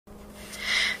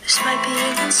might be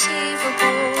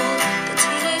inconceivable. The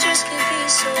teenagers can be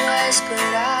so wise, but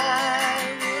I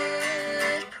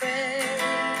would pray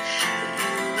that you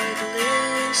would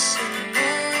listen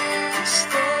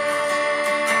instead.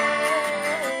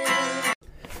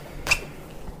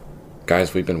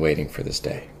 Guys, we've been waiting for this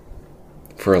day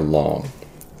for a long,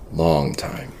 long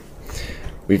time.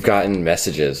 We've gotten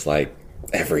messages like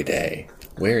every day.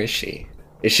 Where is she?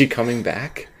 Is she coming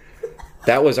back?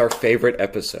 That was our favorite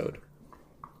episode.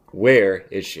 Where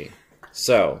is she?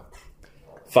 So,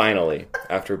 finally,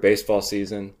 after baseball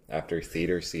season, after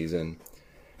theater season,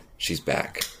 she's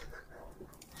back.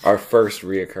 Our first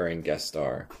reoccurring guest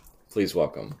star. Please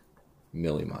welcome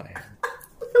Millie Monahan.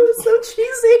 That was so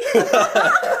cheesy.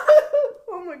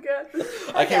 Oh my god.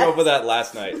 I came up with that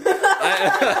last night.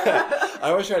 I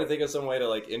always try to think of some way to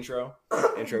like intro.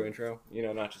 You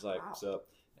know, not just like, what's up?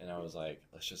 And I was like,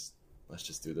 let's just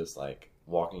do this like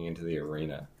walking into the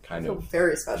arena kind of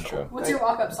very special. intro. What's your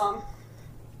walk-up song?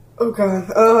 Oh god.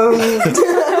 Put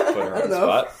her on the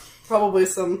spot. Probably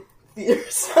some theater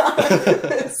stuff.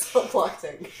 It's so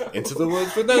plotting. Into the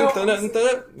woods. Not Into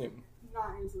the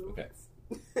Okay.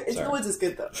 Into the Woods is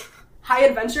good though. High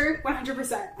Adventure,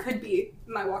 100% could be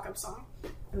my walk-up song.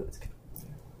 Oh, it's good.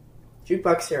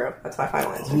 Jukebox Hero. That's my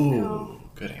final answer. Ooh,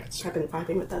 good answer. I've been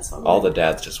vibing with that song. All the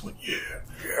dads just went,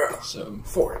 yeah. So,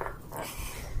 Four.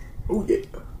 Oh yeah.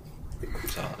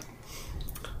 solid.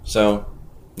 So,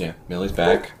 yeah, Millie's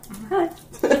back.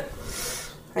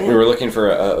 We were looking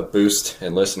for a boost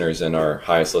in listeners, and our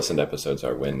highest listened episodes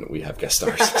are when we have guest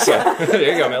stars. So,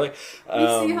 there you go, Millie. We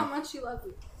see how much you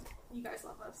guys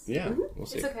love us. Yeah, we'll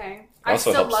see. It's okay. It also I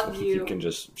still helps love if you. you can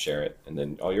just share it, and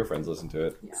then all your friends listen to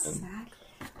it. Yes. And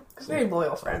Very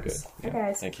loyal it's all good. friends. Yeah. Hi,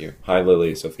 guys. Thank you. Hi,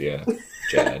 Lily, Sophia,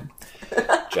 Jed,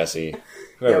 Jesse,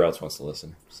 whoever else wants to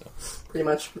listen. So, Pretty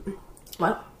much.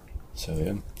 What? so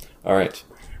yeah. All right.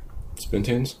 Spoon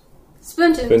Tunes?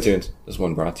 Spoon Tunes. Spoon Tunes. This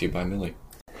one brought to you by Millie.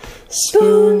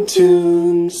 Spoon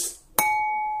Tunes.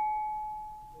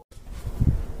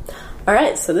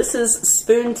 Alright, so this is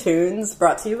Spoon Tunes,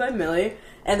 brought to you by Millie.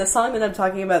 And the song that I'm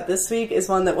talking about this week is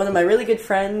one that one of my really good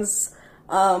friends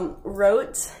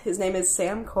wrote. His name is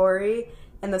Sam Corey,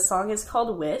 and the song is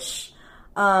called Wish.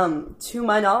 To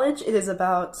my knowledge, it is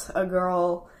about a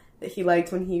girl that he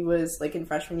liked when he was like in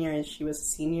freshman year and she was a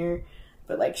senior.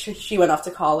 But like she went off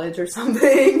to college or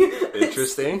something.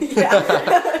 Interesting.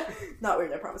 Yeah. Not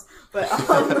weird, I promise.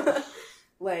 But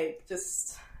like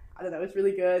just, I don't know, it's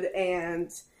really good.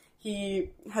 And he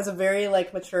has a very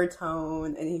like mature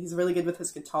tone, and he's really good with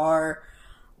his guitar.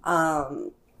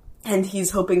 And he's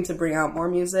hoping to bring out more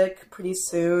music pretty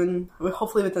soon.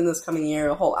 Hopefully within this coming year,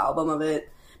 a whole album of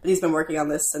it. But he's been working on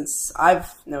this since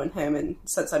I've known him and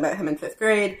since I met him in 5th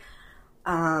grade.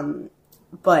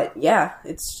 But yeah,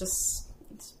 it's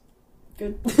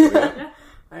good. Yeah.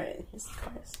 Alright, here's the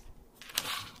chorus.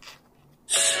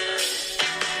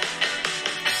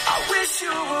 I wish you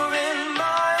were in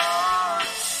my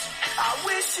arms. I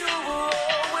wish you were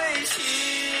always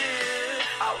here.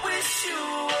 I wish you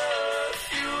were a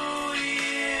few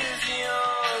years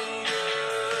younger.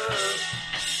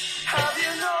 Have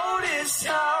you noticed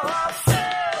how I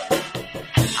felt?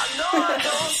 I know I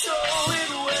don't show it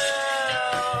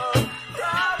well.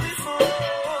 Right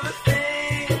before the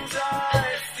things I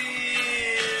feel.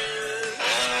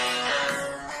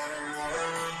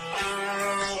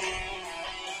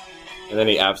 And then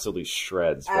he absolutely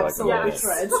shreds for Absolutely like a minute.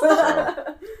 shreds.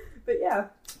 So, But yeah,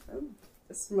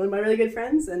 that's one of my really good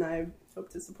friends, and I hope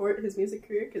to support his music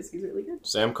career because he's really good.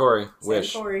 Sam Corey,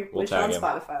 Wish. Sam Corey, We'll Wish tag on him.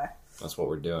 Spotify. That's what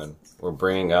we're doing. We're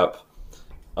bringing up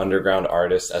underground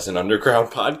artists as an underground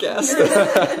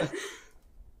podcast.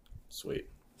 Sweet.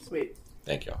 Sweet.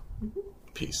 Thank y'all. Mm-hmm.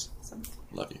 Peace.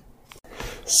 Love you.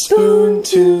 Spoon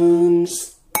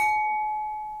Tunes.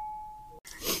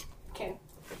 Okay.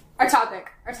 Our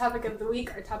topic of the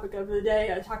week, our topic of the day,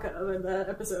 our topic of the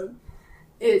episode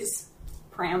is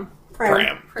Prom.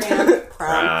 Pram.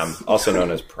 Also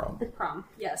known as Prom. Prom,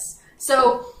 yes.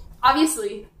 So,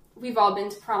 obviously, we've all been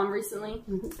to prom recently.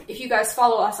 Mm-hmm. If you guys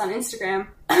follow us on Instagram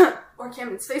or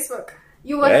Cameron's Facebook,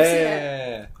 you would have seen it.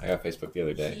 Yeah. I got Facebook the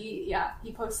other day.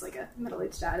 He posts like a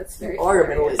middle-aged dad. It's very Or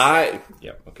hilarious. middle-aged.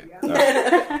 Yeah, okay. Yeah.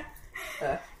 All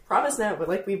right. Prom is now, but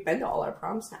like we've been to all our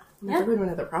proms now. I'm Yeah. never going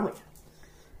to another prom again.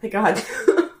 Thank God.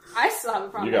 I still have a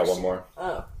prom. You got next one more.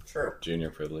 Oh, true. Junior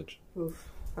privilege. Oof.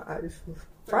 year.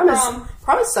 Prom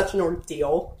is such an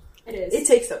ordeal. It is. It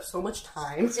takes up so much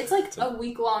time. It's like a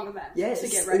week-long event Yes, to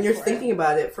get ready and you're for thinking it.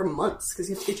 about it for months because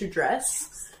you have to get your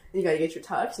dress, and you got to get your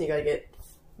tux, and you got to get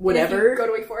whatever. And if you go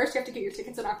to Wake Forest, you have to get your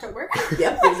tickets in October.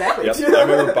 Yep, exactly. Yep. I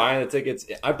remember buying the tickets.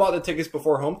 I bought the tickets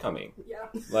before homecoming. Yeah.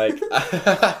 Like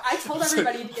I told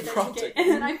everybody to get their ticket, and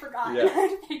then I forgot. Yeah. And I had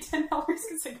to pay $10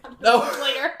 because I got it No.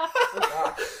 later. Oh,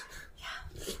 gosh.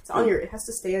 It's on your. It has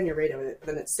to stay on your radar, and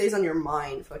then it stays on your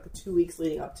mind for like the 2 weeks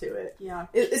leading up to it. Yeah.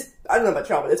 It's I don't know about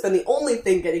y'all, but it's been the only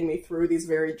thing getting me through these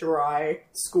very dry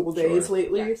school days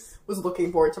lately. Yes. Was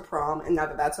looking forward to prom, and now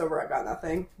that that's over, I've got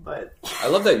nothing. But I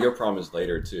love that your prom is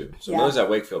later too. So Yeah. when was that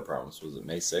Wakefield prom? Was it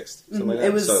May 6th? Something like that?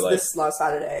 it was so, like, this last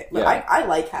Saturday. But Yeah. I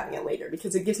like having it later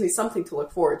because it gives me something to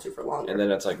look forward to for longer. and then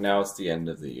it's like now it's the end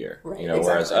of the year. Right, You know,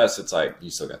 whereas exactly. us it's like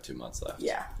you still got 2 months left.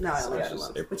 yeah, now I So only it's got a just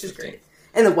month, April which is 15th. great.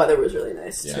 And the weather was really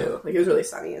nice Yeah. too. Like it was really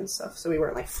sunny and stuff, so we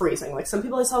weren't like freezing. Like some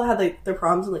people I saw had like their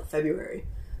proms in like February.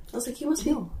 I was like, you must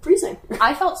feel freezing.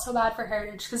 I felt so bad for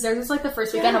Heritage because theirs was like the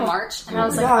first weekend of March, and I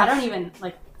was like, Gosh. I don't even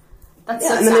like. That's Yeah,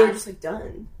 so and sad. then they were just like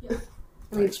done.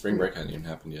 Like, spring break hasn't even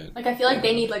happened yet. Like I feel like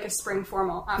they need like a spring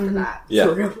formal after that. Yeah.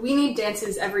 For real. We need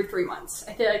dances every 3 months.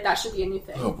 I feel like that should be a new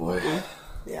thing. Oh boy.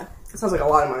 Yeah, it sounds like a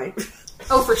lot of money.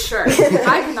 Oh, for sure.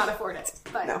 I could not afford it,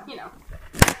 but No. you know.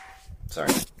 Sorry.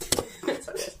 It's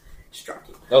okay. Struck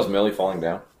you. That was Millie falling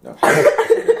down? No.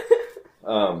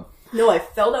 No, I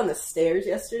fell down the stairs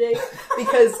yesterday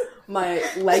because my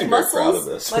leg Seem very proud of muscles,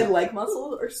 this. my leg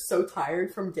muscles are so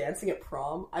tired from dancing at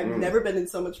prom. I've never been in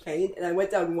so much pain, and I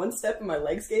went down one step and my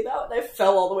legs gave out, and I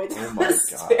fell all the way down my the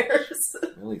gosh. stairs.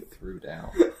 Millie threw down.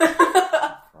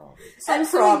 Prom. At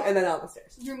prom and then out the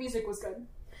stairs. Your music was good.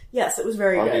 Yes, it was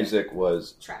very Our good. music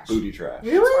was Trash. booty trash.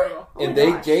 Really? Horrible. Oh And my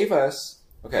they gosh. gave us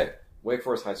Wake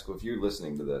Forest High School. If you're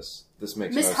listening to this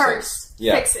makes Miss no Hurst, sense.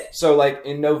 Yeah. fix it. So like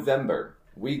in November,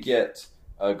 we get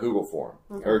a Google form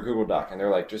or a Google Doc, and they're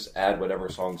like, just add whatever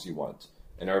songs you want.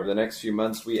 And over the next few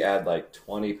months, we add like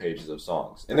 20 pages of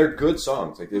songs, and they're good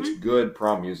songs. Like it's good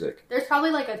prom music. There's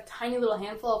probably like a tiny little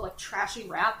handful of like trashy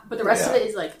rap, but the rest of Yeah. it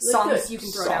is like songs good. you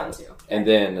can throw down Solid. to. And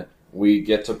then we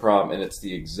get to prom, and it's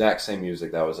the exact same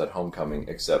music that was at homecoming,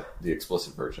 except the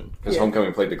explicit version. Because Yeah.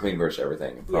 homecoming played the clean version of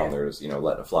everything, and prom Yeah. there was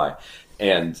letting it fly.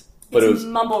 But it It's was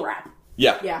mumble rap.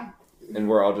 Yeah. and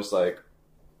we're all just like,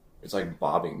 it's like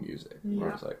bobbing music.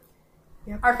 We're just like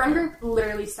Our friend group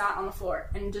literally sat on the floor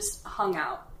and just hung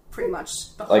out pretty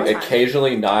much the whole like time.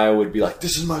 occasionally Nia would be like,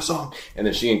 "This is my song," and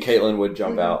then she and Caitlin would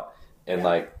jump out and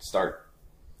like start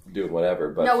doing whatever.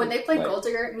 But No, when they played like, Gold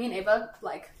Digger, me and Ava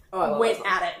like Oh, I love went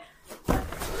that at it.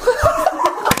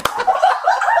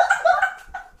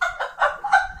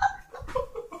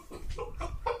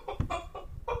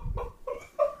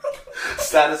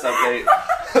 Status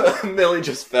update: Millie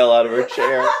just fell out of her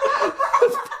chair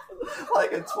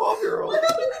like a 12-year-old.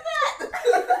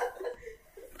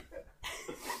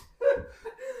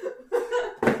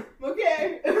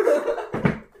 Okay.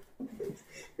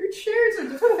 Your chairs are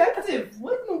defective.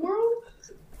 What in the world?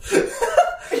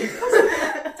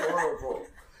 Horrible.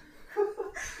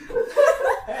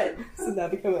 Alright, this has now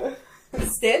become a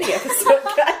standing episode,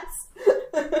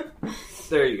 guys.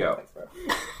 There you go. Thanks, bro.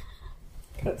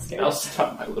 Kind of scary. I'll set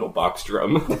up my little box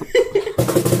drum.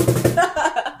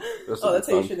 Oh, that's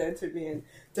how you should enter me in.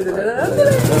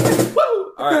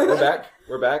 Woo! All right, we're back.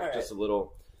 We're back. All right. Just a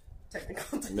little.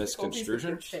 Technical Misconstruction? difficulties with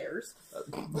your chairs.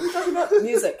 What are we talking about?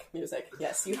 Music.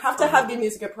 Yes, you have to have good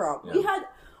music at prom. Yeah. We had,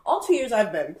 all 2 years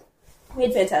I've been, we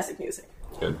had fantastic music.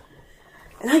 Good.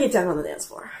 And I get down on the dance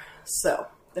floor. So,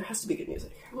 there has to be good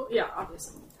music. Well, yeah,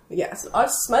 obviously. Yeah, so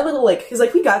us, my little, because,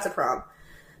 we got to prom,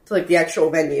 to, the actual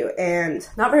venue, and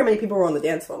not very many people were on the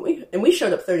dance floor, and we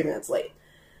showed up 30 minutes late.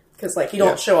 Because, you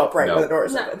don't show up right No. when the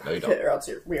doors No. open. No, you don't. Or else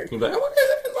you're weird. He's like, I want to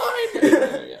get in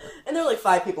line. Yeah. And there were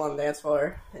 5 people on the dance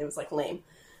floor, and it was lame. And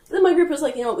then my group was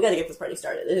like, we gotta get this party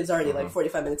started. It is already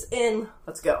 45 minutes in,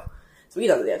 let's go. So we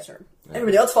get on the dance floor.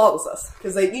 Everybody else follows us.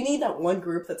 Because you need that one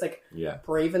group that's Yeah.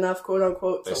 brave enough, quote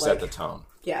unquote, They to set the tone.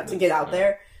 to get out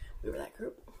there. We were that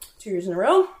group 2 years in a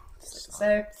row. Just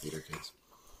like to say, Theater kids.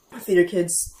 theater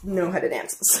kids know how to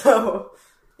dance. So,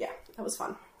 yeah, that was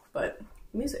fun. But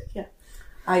music, yeah.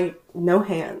 No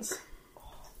hands.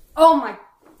 Oh my,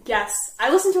 yes.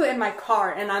 I listened to it in my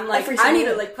car, and I'm like, Every I need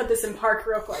single to day. put this in park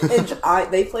real quick. And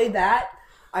they played that.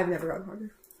 I've never gone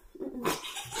harder.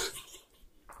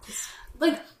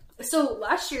 So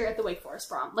last year at the Wake Forest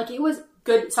prom, it was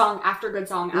good song after good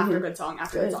song after good song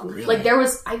after good Good. song. Really? There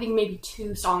was, I think, maybe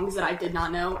 2 songs that I did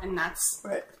not know, and that's,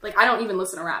 Right. I don't even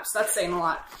listen to rap, so that's saying a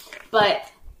lot. But,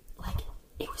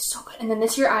 it was so good. And then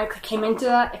this year I came into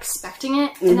that expecting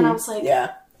it, and then I was like,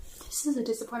 Yeah. this is a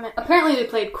disappointment. Apparently they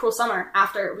played Cruel Summer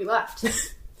after we left.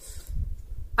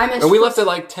 And we left at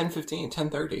like 10:15,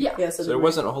 10:30. Yeah. So there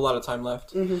wasn't a whole lot of time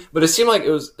left. Mm-hmm. But it seemed like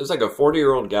it was like a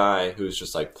 40-year-old guy who's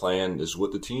just like playing this is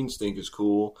what the teens think is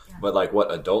cool, but like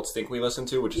what adults think we listen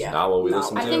to, which is not what we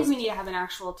listen to. I think we need to have an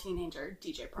actual teenager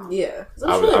DJ prom. Yeah.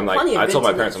 I told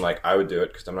my parents, I'm like, I would do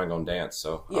it because I'm not going to dance,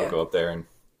 so I'll go up there and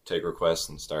take requests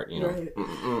and start, Right.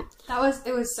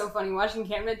 It was so funny watching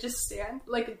Camden just stand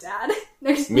like a dad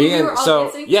next to me. We were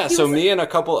all dancing. Me and a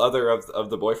couple other of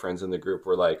the boyfriends in the group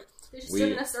were like,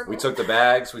 we took the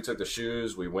bags, we took the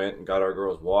shoes, we went and got our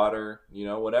girls water,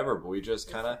 whatever. But we just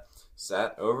kind of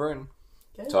sat over and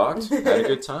talked, had a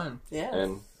good time. Yeah.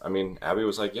 And I mean, Abby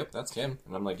was like, "Yep, that's Kim,"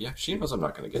 and I'm like, "Yeah, she knows I'm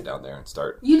not going to get down there and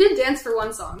start." You did dance for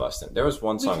one song. Busting. There was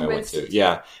one song I went to,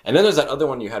 yeah, and then there's that other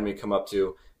one you had me come up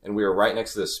to. And we were right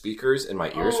next to the speakers, and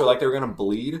my ears were like they were going to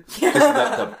bleed. Because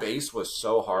the bass was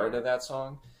so hard of that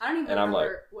song. I don't even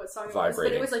remember what song it was,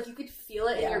 but it was like you could feel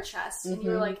it in your chest. And you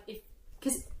were like,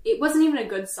 because it wasn't even a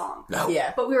good song. No.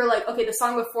 Yeah. But we were like, okay, the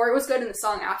song before it was good, and the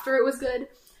song after it was good.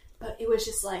 But it was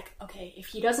just like, okay, if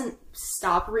he doesn't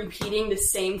stop repeating the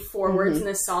same 4 words in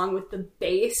the song with the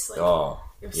bass, like,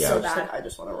 it was so bad. I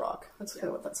just want to rock. That's kind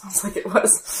of what that sounds like it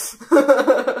was.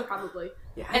 Probably.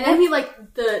 Yeah. And then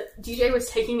the DJ was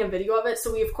taking a video of it,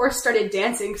 so we of course started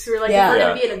dancing, because we were like, if we're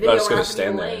going to be in a video, we're not going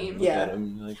to be lame. Yeah.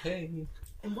 And like, hey.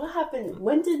 And what happened?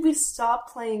 When did we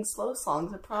stop playing slow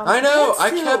songs at prom? I know.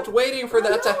 I kept waiting for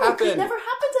that to happen. It never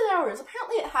happened at ours.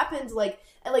 Apparently, it happened at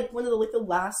one of the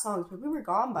last songs, but we were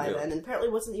gone by then, and apparently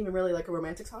it wasn't even really like a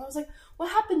romantic song. I was like, what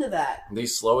happened to that? The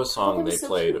slowest song they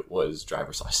played was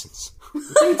Driver's License.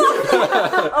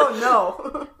 Oh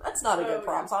no, that's not a good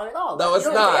prom song at all. No, it's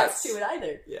you don't not. dance to it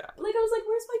either. Yeah. I was like,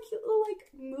 where's my cute little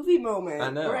movie moment? I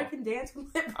know. Where I can dance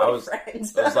with my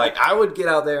boyfriend. I was like, I would get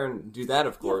out there and do that,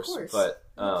 of course. Yeah, of But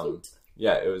cute.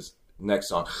 yeah, it was next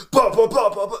song. Blah, blah, blah,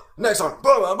 blah, blah. Next song.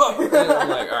 Blah, blah, blah. And I'm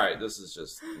like, all right, this is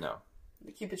just no.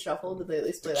 The Cupid Shuffle, did they at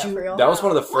least play that for y'all? That was one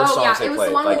of the first songs they it was played.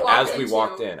 the one Like we walked as we into.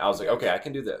 walked in, I was like, okay, I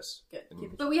can do this. Good.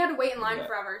 But we had to wait in line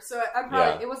forever, so I'm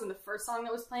probably it wasn't the first song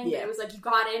that was playing, but it was like you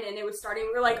got in and it was starting.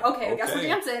 We were like, okay, I guess we're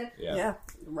dancing. Yeah,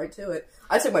 right to it.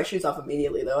 I took my shoes off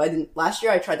immediately though. I didn't. Last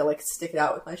year I tried to stick it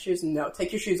out with my shoes. No,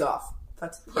 take your shoes off.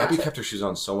 Abby kept her shoes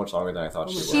on so much longer than I thought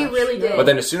she would. She really did. But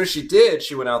then as soon as she did,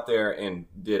 she went out there and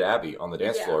did Abby on the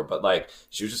dance floor. But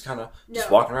she was just kind of just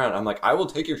walking around. I'm like, I will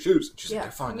take your shoes. And she's like,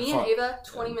 they're fine. Me and Ava,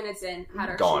 20 minutes in,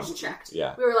 had our shoes checked.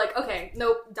 Yeah. We were like, okay,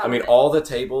 nope. I mean, all the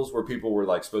tables where people were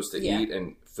supposed to eat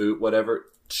and food, whatever,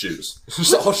 shoes.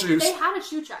 Just all shoes. They had a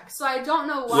shoe check, so I don't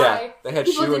know why. Yeah, they had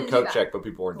shoe and coat check, but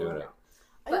people weren't doing it.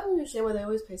 I don't understand why they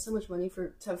always pay so much money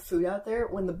to have food out there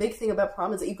when the big thing about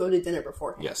prom is that you go to dinner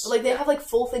beforehand. Yes. But, they have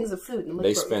full things of food. And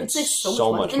they spend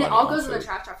so much money. And it all goes in the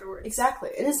trash afterwards.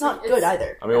 Exactly. And it's not good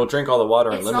either. I mean, we'll drink all the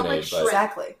water and lemonade, but...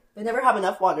 Exactly. They never have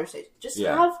enough water stations. Just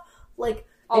have, maybe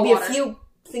water. a few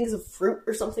things of fruit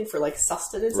or something for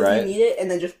sustenance right. if you need it, and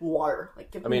then just water.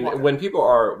 Give them water.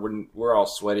 when we're all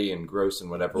sweaty and gross and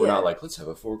whatever, we're not let's have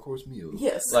a 4-course meal.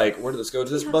 Yes. Let's go to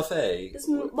this buffet. This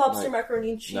lobster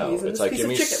macaroni and cheese No, and it's this piece give of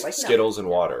me chicken. Skittles and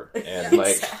water. And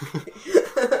They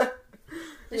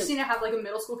just need to have a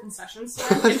middle school concession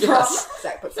stand.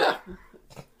 Exactly.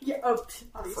 Yeah,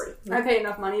 obviously. I pay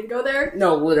enough money to go there.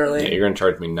 No, literally. Yeah, you're going to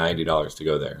charge me $90 to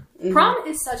go there. Mm-hmm. Prom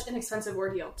is such an expensive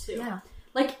ordeal, too. Yeah.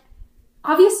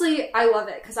 Obviously, I love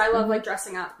it, because I love,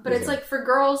 dressing up. But it's for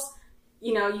girls,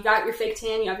 you got your fake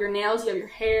tan, you have your nails, you have your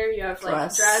hair, you have,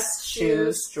 dress,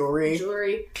 shoes,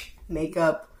 jewelry,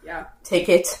 makeup. Yeah.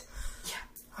 Ticket.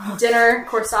 Yeah. Dinner,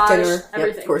 corsage,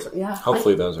 everything.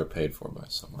 Hopefully those are paid for by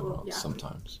someone else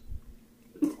sometimes.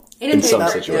 In some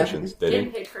situations. They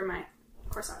didn't pay for my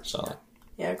corsage. Solid.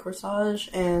 Yeah, corsage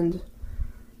and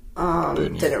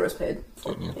dinner was paid.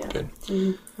 Good.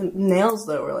 And nails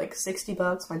though were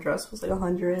 $60. My dress was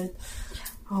 $100.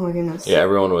 Oh my goodness. Yeah,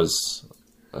 everyone was,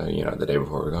 the day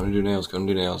before, we're going to do nails, going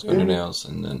to do nails,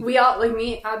 and then we all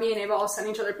me, Abby, and Ava all sent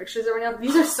each other pictures of our nails.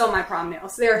 These are still my prom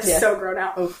nails. They are so grown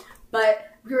out. Oof. But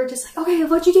we were just okay,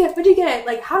 what'd you get?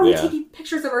 How do we take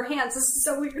pictures of our hands? This is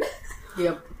so weird.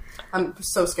 Yep. I'm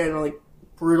so scared to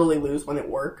brutally lose one at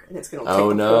work, and it's gonna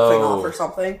take the whole thing off or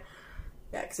something.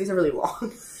 Yeah, because these are really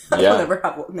long. I don't ever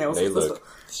have nails.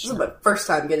 This is my first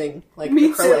time getting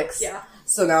acrylics. Too. Yeah.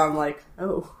 So now I'm like,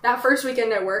 oh. That first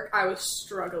weekend at work, I was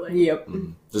struggling. Yep.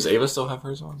 Does Ava still have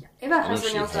hers on? Yeah. Ava has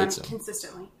her nails done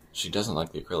consistently. She doesn't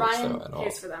like the acrylics Ryan though at all.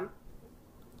 pays for them.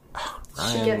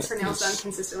 Ryan she gets her nails done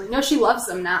consistently. No, she loves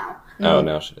them now. Oh,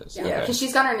 now she does. Yeah, because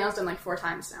she's got her nails done 4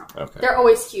 times now. Okay. They're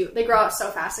always cute. They grow out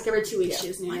so fast. Every 2 weeks she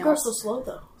has new nails. My girl's so slow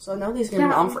though. So now these are going to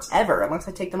be on forever unless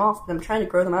I take them off. But I'm trying to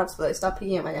grow them out so that I stop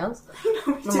peeking at my nails.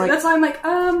 I know, that's why I'm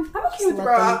I'm okay with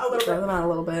grow them out a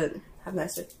little bit. Have a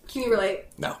nice day. Can you relate?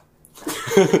 No.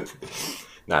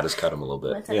 Nah, just cut them a little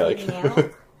bit. What's up, baby now?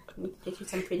 Let me get you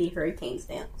some pretty hurricane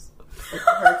stamps with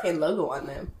the hurricane logo on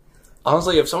them.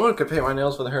 Honestly, if someone could paint my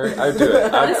nails with a hurricane, I'd do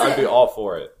it. I'd be all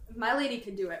for it. My lady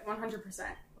could do it, 100%.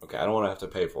 Okay, I don't want to have to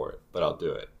pay for it, but I'll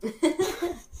do it.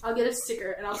 I'll get a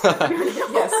sticker and I'll put it on your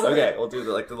nails. Yes. Okay, we'll do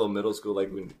the little middle school,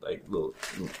 little,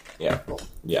 yeah. Cool.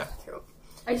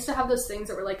 I used to have those things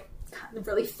that were like kind of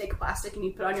really thick plastic and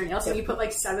you put on your nails and you put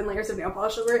like 7 layers of nail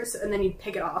polish over it and then you'd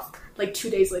pick it off like 2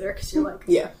 days later because you're like...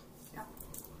 Yeah.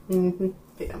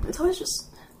 It's always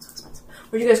just so expensive.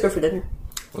 Where'd you guys go for dinner?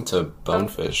 Went to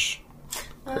Bonefish,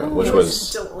 which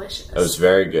was delicious. It was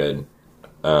very good.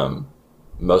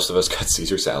 Most of us got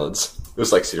Caesar salads. It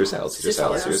was like Caesar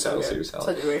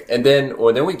salad. And then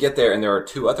we get there, and there are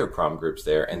 2 other prom groups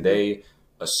there, and they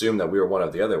assumed that we were one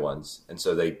of the other ones, and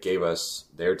so they gave us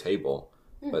their table.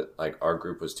 But like our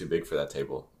group was too big for that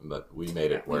table, but we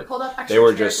made it work. They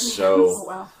were just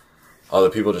so. All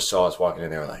the people just saw us walking in.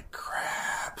 They were like,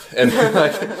 "Crap!" And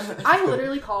like, I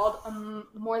literally called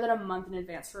more than a month in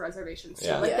advance for reservations.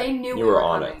 So, like they knew we were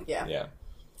on coming. it. Yeah.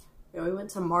 Yeah, we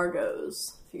went to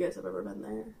Margot's. If you guys have ever been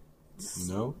there.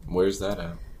 No, where's that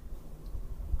at?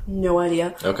 No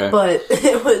idea. Okay. But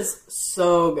it was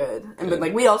so good. And but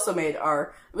like we also made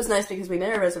our it was nice because we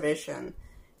made a reservation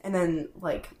and then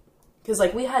like because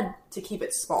like we had to keep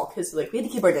it small because like we had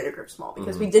to keep our dinner group small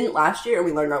because we didn't last year and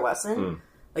we learned our lesson.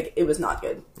 Like it was not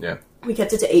good. Yeah. We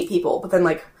kept it to 8 people, but then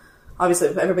like obviously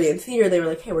with everybody in theater they were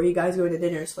like, "Hey, where are you guys going to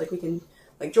dinner?" So like we can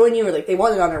like join you or like they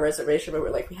wanted on our reservation but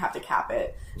we're like we have to cap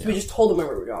it. So we just told them where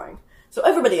we were going. So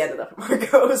everybody ended up at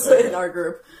Margot's in our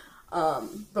group.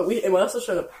 But we also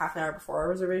showed up half an hour before our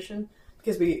reservation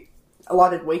because we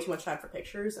allotted way too much time for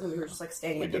pictures and we were just like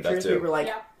standing in pictures. We were like,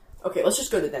 okay, let's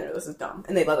just go to dinner. This is dumb.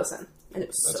 And they let us in. And it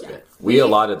was so good. We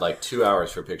allotted like 2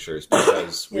 hours for pictures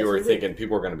because we were thinking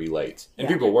people were going to be late. And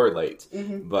people were late.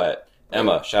 But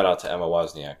Emma, shout out to Emma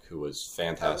Wozniak, who was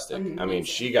fantastic. I mean,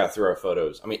 she got through our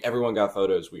photos. I mean, everyone got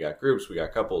photos. We got groups, we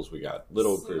got couples, we got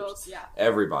little groups.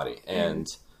 Everybody.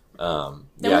 And... then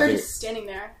we were just standing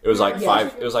there. It was like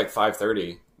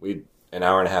 5:30. We an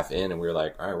hour and a half in, and we were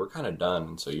like, "All right, we're kind of done."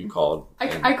 And so you called.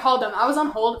 I called them. I was on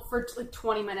hold for like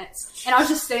 20 minutes, and I was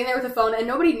just sitting there with the phone, and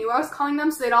nobody knew I was calling them,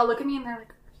 so they'd all look at me and they're like,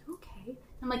 "Are you okay?"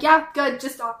 I'm like, "Yeah, good.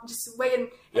 Just wait." And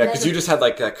because you just had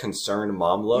like that concerned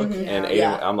mom look, and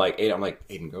Aiden, I'm like,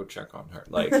 Aiden, go check on her.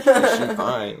 Like, is she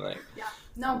fine? Like,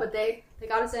 no, but they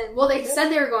got us in. Well, they said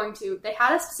they were going to. They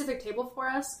had a specific table for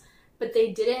us, but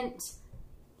they didn't.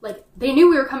 Like, they knew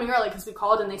we were coming early because we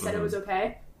called and they said it was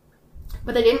okay.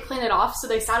 But they didn't clean it off, so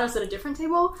they sat us at a different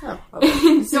table. Oh,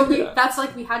 okay. So that's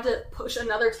like, we had to push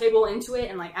another table into it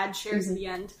and like add chairs at the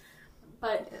end.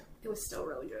 But it was still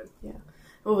really good. Yeah.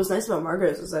 What was nice about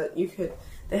Margot's is that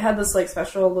they had this like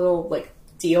special little like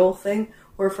deal thing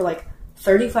where for like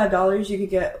 $35 you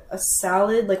could get a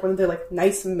salad, like one of their like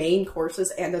nice main courses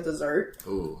and a dessert.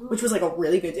 Ooh. Which was like a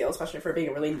really good deal, especially for being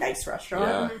a really nice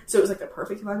restaurant. Yeah. So it was like the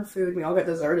perfect amount of food. We all got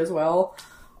dessert as well.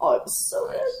 Oh, it was so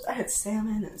good. I had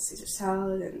salmon and Caesar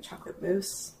salad and chocolate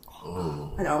mousse.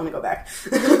 Oh, I know, I want to go back.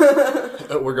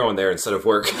 We're going there instead of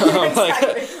work.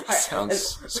 Exactly.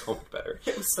 Sounds so much better.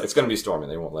 It's going to be stormy.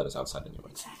 They won't let us outside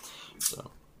anyway.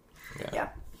 So, yeah.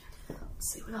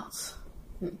 Let's see what else.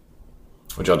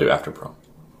 What'd y'all do after prom?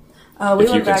 We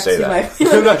went back to we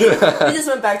just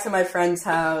went back to my friend's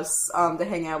house to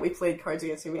hang out. We played Cards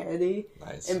Against Humanity.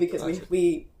 Nice. And because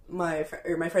my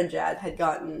friend Jad had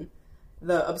gotten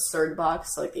the Absurd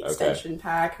box, like the extension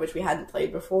pack, which we hadn't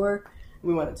played before.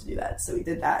 We wanted to do that, so we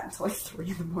did that until like 3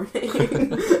 a.m.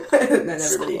 And then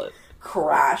everybody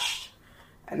crashed.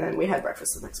 And then we had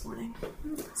breakfast the next morning.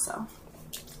 So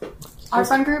our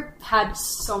friend group had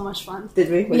so much fun. Did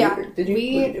we? Did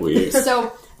you?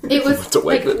 So it was to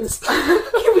Wegmans.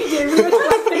 We did. We went to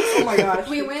Wegmans. Oh my gosh.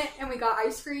 We went and we got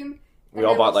ice cream. We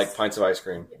all bought like pints of ice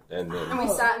cream, and we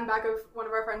sat in the back of one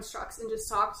of our friends' trucks and just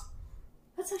talked.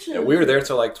 That's actually we were there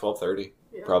till like 12:30.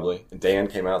 Yeah. Probably. And Dan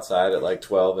came outside at like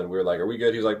 12, and we were like, "Are we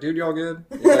good?" He was like, "Dude, y'all good?"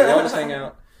 He's like, "Y'all just hang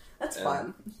out." That's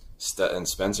fun. And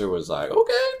Spencer was like,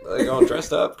 "Okay," like all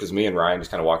dressed up because me and Ryan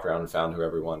just kind of walked around and found who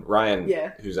everyone. Ryan,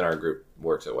 who's in our group,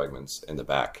 works at Wegmans in the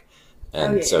back,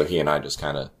 and so he and I just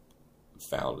kind of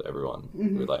found everyone.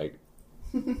 Mm-hmm. We like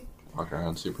walking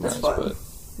around super nice, but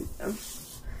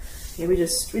we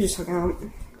just hung out.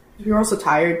 We were also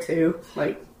tired too,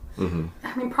 like. Mm-hmm.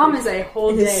 I mean, prom is a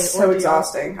whole day. It's so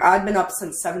exhausting. I'd been up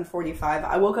since 7:45.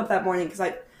 I woke up that morning because I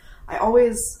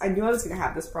knew I was going to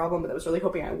have this problem, but I was really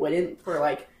hoping I wouldn't. For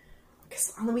like,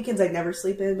 because on the weekends I never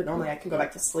sleep in, but normally I can go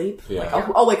back to sleep. Yeah. Like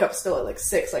I'll wake up still at like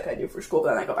 6, like I do for school, but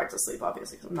then I go back to sleep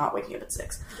obviously because I'm not waking up at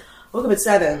 6. I woke up at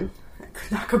 7, I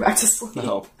could not go back to sleep.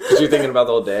 No, because you're thinking about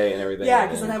the whole day and everything. Yeah,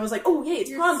 because then I was like, oh, yay,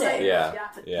 it's prom day. Yeah,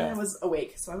 But yeah. then I was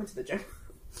awake, so I went to the gym.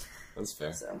 That's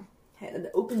fair. So, I had an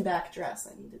open back dress.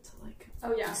 I needed to, like,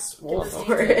 Oh yeah. swole Get the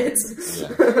for same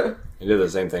it. Yeah. You did the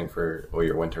same thing for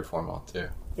your winter formal too.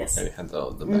 Yes. And you had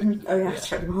the back. Oh, yeah, Yeah.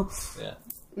 treadmill. Yeah.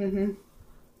 Mm-hmm.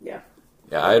 Yeah.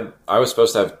 Yeah, I was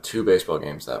supposed to have 2 baseball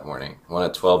games that morning. One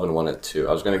at 12 and one at 2.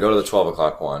 I was going to go to the 12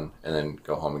 o'clock one and then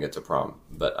go home and get to prom.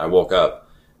 But I woke up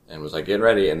and was like getting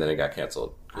ready, and then it got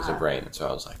canceled because of rain. And so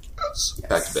I was like, yes,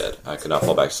 back to bed. I could not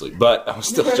fall back to sleep. But I was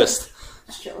still just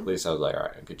at least I was like, all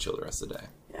right, I could chill the rest of the day.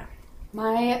 Yeah.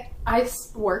 I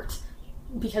worked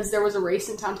because there was a race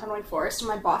in downtown Wake Forest and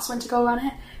my boss went to go run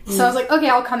it. So I was like, okay,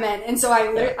 I'll come in. And so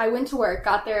I went to work,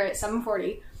 got there at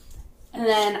 7:40, and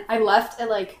then I left at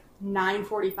like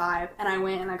 9:45, and I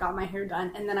went and I got my hair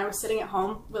done, and then I was sitting at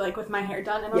home with my hair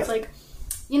done, and I was like,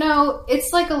 you know,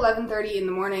 it's like 11:30 in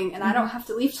the morning, and I don't have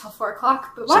to leave till 4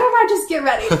 o'clock, but why don't I just get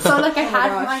ready? So like I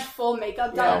had my full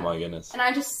makeup done. Oh my goodness. And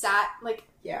I just sat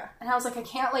Yeah. and I was like, I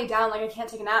can't lay down, like I can't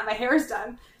take a nap, my hair is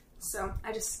done. So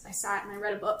I sat and I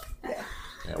read a book. Yeah.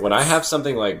 Yeah, when I have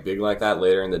something like big like that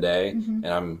later in the day, and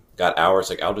I'm got hours,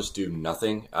 like I'll just do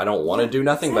nothing. I don't want to do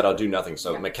nothing, but I'll do nothing.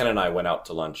 So McKenna and I went out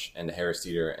to lunch in the Harris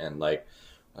Theater, and like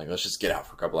let's just get out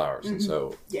for a couple hours. And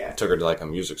so I took her to like a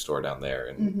music store down there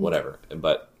and whatever.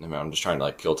 But I mean, I'm just trying to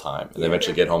like kill time, and then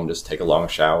eventually get home, just take a long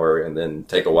shower, and then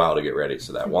take a while to get ready,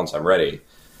 so that once I'm ready,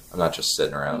 I'm not just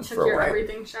sitting around for a your while.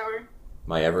 everything shower.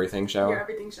 My everything shower. Your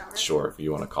everything shower. Sure, if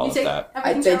you want to call it that.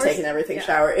 I did take an everything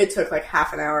shower. It took like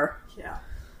half an hour. Yeah.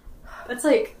 That's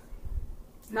like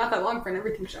not that long for an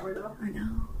everything shower, though. I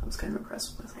know. I was kind of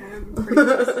impressed with it. I'm pretty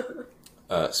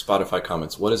impressed. Spotify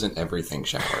comments, what is an everything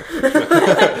shower?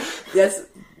 Yes,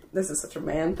 this is such a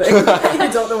man thing. I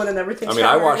don't know what an everything shower is.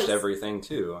 I watched everything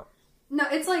too. No,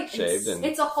 it's like shaved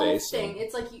it's a whole thing. and...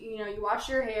 It's like you wash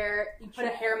your hair, you put a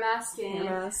hair mask in,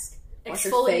 Wash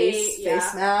your exfoliate,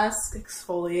 face mask,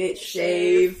 exfoliate,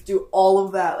 shave, do all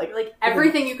of that. Like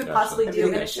everything you could possibly do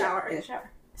in a shower. In a shower.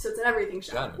 So it's an everything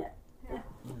shower. Got it.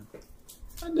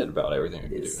 I did about everything I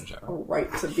could do in a shower.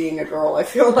 Right to being a girl, I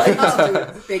feel like. Just do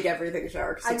a big everything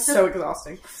shower because it's so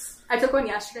exhausting. I took one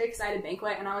yesterday because I had a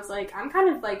banquet, and I was like, I'm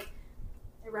kind of like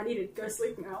ready to go to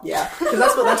sleep now. Yeah, because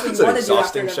that's what you want to do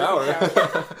after an shower.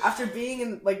 After being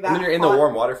in like that. And then you're in the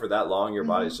warm water for that long, your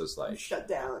body's just like shut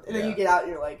down, and then you get out,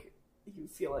 and you're like, you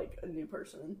feel like a new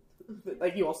person. But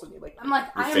like you also need like I'm like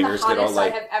I am the hottest I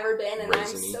have ever been, and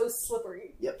raisiny. I'm so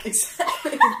slippery. Yep,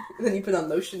 exactly. And then you put on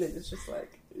lotion, and it's just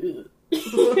like. Ugh.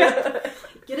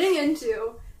 Getting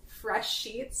into fresh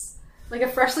sheets, like a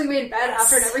freshly made bed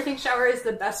after an everything shower, is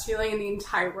the best feeling in the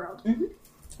entire world.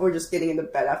 Or just getting into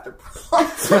bed after prom.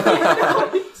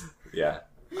 Yeah.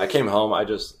 I came home, I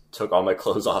just took all my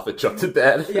clothes off and jumped to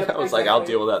bed. Yep, I was like, I'll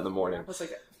deal with that in the morning. I was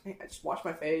like, I just washed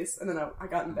my face, and then I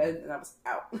got in bed, and I was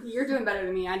out. You're doing better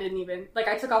than me. I didn't even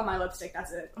I took off my lipstick.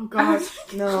 That's it. Oh gosh,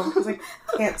 no! I was like,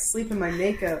 can't sleep in my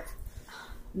makeup.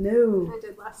 No. I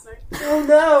did last night. Oh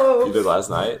no! You did last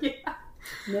night? Yeah.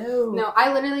 No.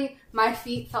 I literally, my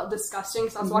feet felt disgusting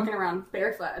because I was walking around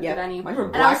barefoot at the venue. Mine were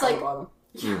and black I was on like, the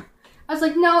bottom. I was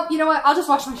like, no, you know what? I'll just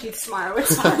wash my sheets tomorrow.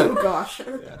 It's fine. Oh gosh.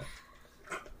 Yeah.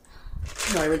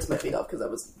 No, I rinsed my feet off because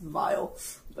that was vile.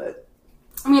 But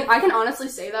I mean, I can honestly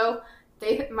say though,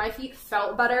 my feet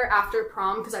felt better after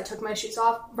prom because I took my shoes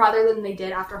off rather than they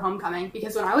did after homecoming.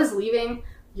 Because when I was leaving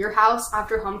your house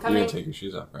after You homecoming, didn't take your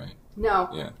shoes off, right? no,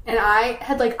 Yeah. and I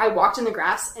had I walked in the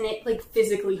grass and it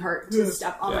physically hurt to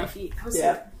step on my feet. I was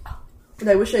What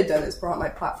I wish I'd done is brought my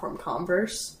platform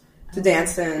Converse to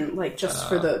dance in, just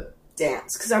for the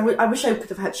dance. Because I wish I could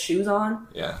have had shoes on.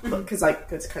 Yeah. Because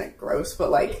it's kind of gross, but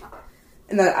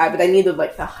and then but I needed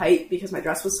the height because my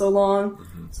dress was so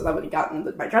long, so that would have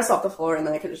gotten my dress off the floor, and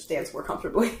then I could just dance more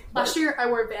comfortably. Last year I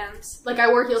wore Vans. I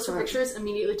wore heels for pictures,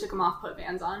 immediately took them off, put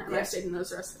Vans on, and I stayed in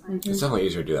those the rest of the night. It's definitely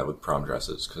easier to do that with prom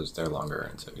dresses because they're longer,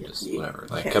 and so you just whatever.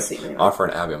 can't Kept see me, right?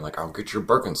 offering Abby, I'm like, I'll get your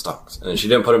Birkenstocks, and then she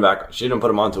didn't put them back. She didn't put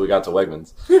them on until we got to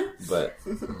Wegmans. But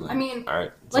I mean, all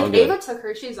right, it's all good. Ava took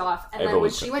her shoes off, and Ava then when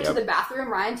was- she went to the bathroom,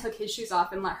 Ryan took his shoes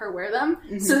off and let her wear them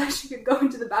so that she could go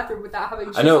into the bathroom without having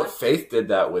shoes I know on. Faith did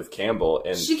that with Campbell,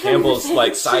 and She couldn't Campbell's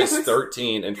fit size shoes.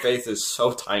 13, and Faith is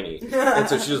so tiny, and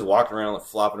so she's just walking around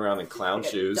flopping around in clown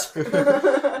shoes.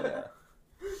 Yeah.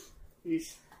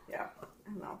 Yeah, I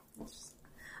don't know.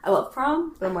 I love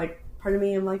prom, but I'm part of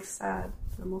me, I'm sad.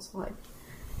 I'm also oh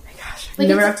my gosh, I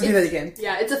never have to do that again.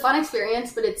 Yeah, it's a fun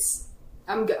experience, but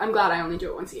I'm glad I only do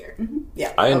it once a year.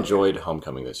 Yeah, I enjoyed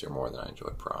homecoming this year more than I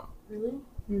enjoyed prom. Really?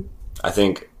 I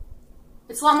think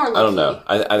It's a lot more low-key. I don't know.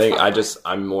 I think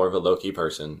I'm more of a low key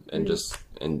person,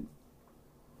 and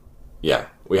Yeah,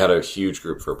 we had a huge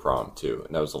group for prom too,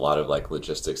 and that was a lot of like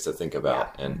logistics to think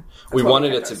about. Yeah. And we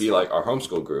wanted it to be like our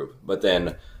homeschool group, but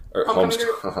then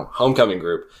homecoming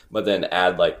group, but then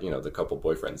add like the couple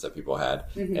boyfriends that people had,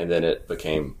 and then it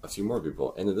became a few more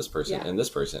people, and then this person, and this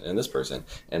person, and this person,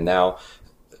 and now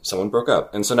someone broke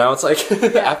up, and so now it's like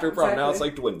after prom, now it's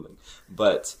like dwindling.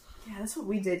 But yeah, that's what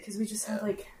we did because we just had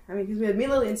because we had me,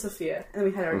 Lily, and Sophia, and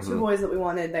then we had our two boys that we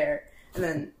wanted there, and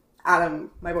then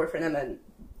Adam, my boyfriend, and then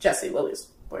Jesse, Lily's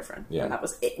boyfriend. Yeah. And that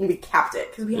was it. And we capped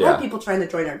it. Because we had people trying to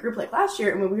join our group like last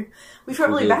year. And we felt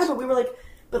really bad, but we were like,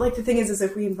 the thing is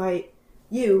if we invite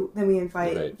you, then we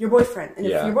invite your boyfriend. And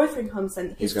if your boyfriend comes,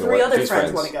 then his three other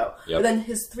friends want to go. Yep. But then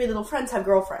his three little friends have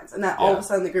girlfriends. And that all of a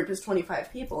sudden the group is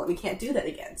 25 people. And we can't do that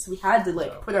again. So we had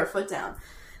to put our foot down.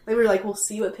 They were like, we'll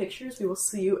see you at pictures. We will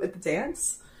see you at the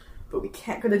dance. But we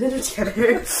can't go to dinner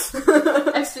together.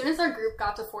 As soon as our group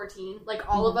got to 14,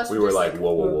 all of us we were like,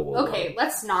 whoa. Okay,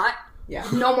 let's not. Yeah.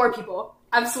 No more people.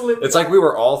 Absolutely. It's like we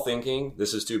were all thinking,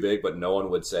 this is too big, but no one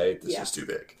would say, this is too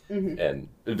big. And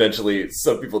eventually,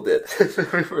 some people did.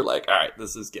 We were like, all right,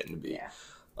 this is getting to be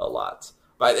a lot.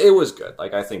 But it was good.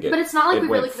 I think it. But it's not like we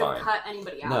really could have cut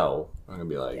anybody out. No. I'm going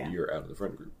to be like, you're out of the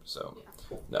friend group. So,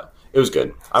 no. It was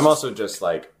good. I'm also just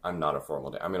I'm not a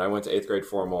formal day. I mean, I went to 8th grade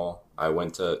formal. I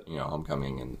went to,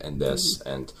 homecoming and this.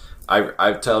 And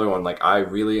I tell everyone, I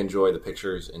really enjoy the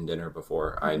pictures and dinner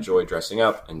before. I enjoy dressing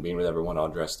up and being with everyone all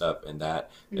dressed up and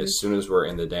that. As soon as we're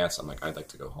in the dance, I'm like, I'd like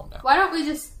to go home now. Why don't we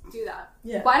just do that?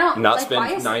 Yeah. Why don't not spend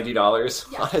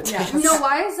 $90 on a dance? No,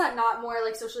 why is that not more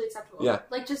socially acceptable? Yeah.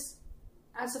 Just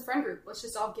as a friend group, let's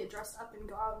just all get dressed up and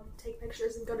go out and take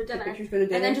pictures and go to dinner. And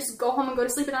then just go home and go to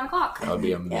sleep at 9 o'clock. That would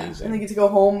be amazing. Yeah. And then get to go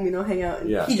home, hang out in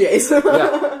PJs.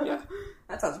 Yeah.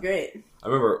 That sounds great. I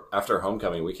remember after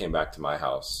homecoming, we came back to my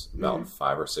house, about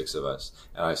 5 or 6 of us,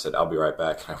 and I said, I'll be right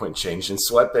back. And I went changed in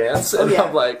sweatpants, and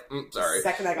I'm like, sorry. The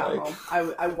second I got home,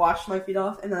 I washed my feet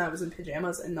off, and then I was in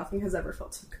pajamas, and nothing has ever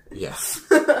felt so good. Yeah.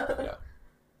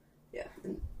 Yeah.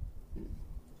 And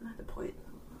I had a point.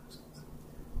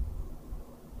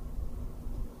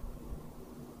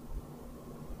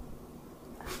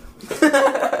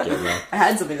 I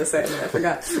had something to say, and I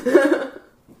forgot.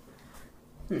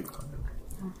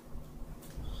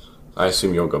 I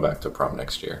assume you'll go back to prom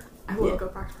next year. I will go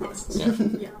back to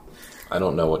prom. Yeah. I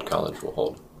don't know what college will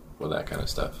hold with that kind of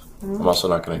stuff. I'm also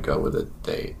not going to go with a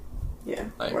date. Yeah.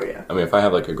 I mean, if I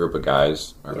have a group of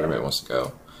guys, my roommate wants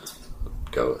to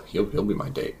go. He'll be my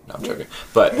date. No, I'm joking.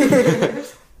 But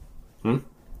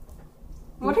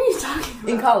what are you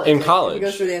talking about? In college. He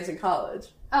goes to a dance in college.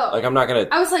 Oh. I'm not going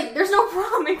to... I was like, there's no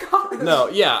prom in college. No,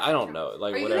 I don't know.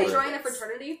 Are you going to join a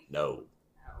fraternity? No.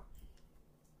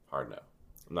 Hard no.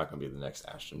 I'm not going to be the next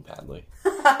Ashton Padley.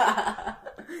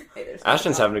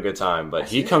 Ashton's having a good time, but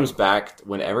he comes back...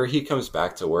 Whenever he comes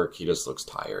back to work, he just looks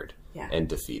tired and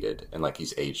defeated. And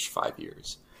he's aged 5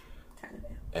 years. Kind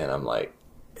of. And I'm like,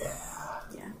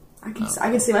 Yeah. I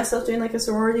can see myself doing a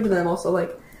sorority, but then I'm also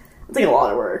it's a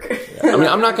lot of work. I mean,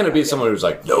 I'm not going to be someone who's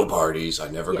no parties, I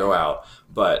never go out.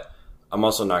 But I'm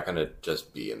also not going to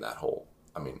just be in that hole.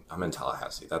 I mean, I'm in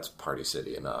Tallahassee. That's party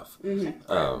city enough.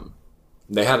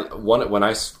 They had one when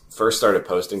I first started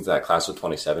posting to that Class of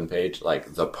 27 page,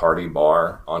 the party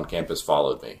bar on campus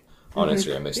followed me on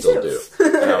Instagram. They still do.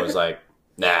 And I was like,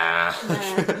 nah.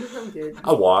 I'm good.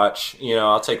 I'll watch.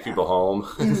 I'll take people home.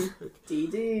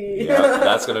 DD. Yeah,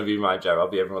 that's going to be my job. I'll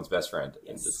be everyone's best friend.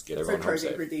 And just get everyone home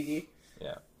safe. For DD.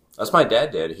 Yeah. That's my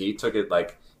dad did. He took it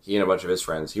he and a bunch of his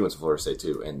friends, he went to Florida State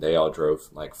too, and they all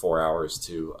drove 4 hours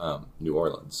to New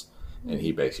Orleans. And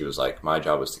he basically was like, my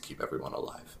job was to keep everyone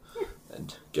alive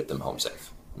and get them home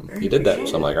safe. And he did that.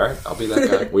 So I'm like, all right, I'll be that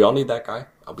guy. We all need that guy.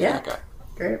 I'll be that guy.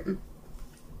 Great.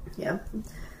 Yeah.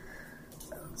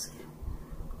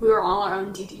 We were all our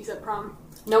own DDs at prom.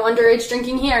 No underage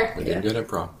drinking here. We did good at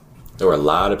prom. There were a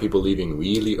lot of people leaving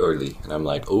really early, and I'm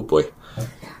like, oh boy,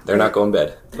 they're not going to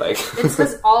bed. It's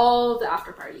because all the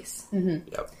after parties.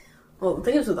 Yep. Well, the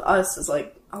thing is with us is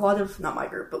a lot of, not my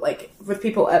group, but with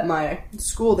people at my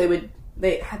school,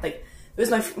 they had it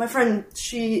was my friend,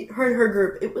 her and her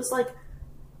group, it was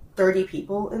 30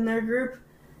 people in their group,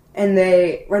 and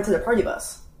they rented a party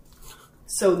bus.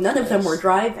 So none of them were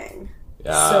driving.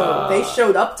 Yeah. So they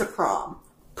showed up to prom.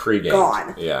 Pre-game.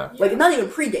 Gone. Yeah. Not even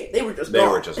pre-game. They were just gone. They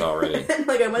were just already. And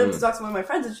I went up to talk to one of my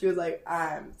friends, and she was like,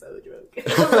 I'm so drunk.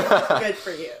 Good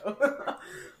for you.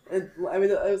 And I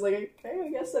was like, okay, I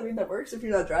guess that works if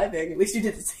you're not driving. At least you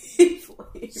did it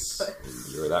safely. But,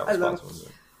 you were that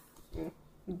responsible.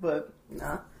 But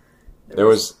nah.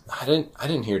 I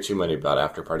didn't hear too many about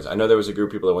after parties. I know there was a group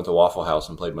of people that went to Waffle House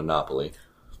and played Monopoly.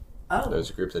 Oh. There was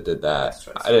a group that did that.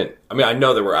 That's I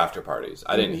know there were after parties.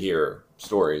 I didn't hear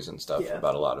stories and stuff Yeah.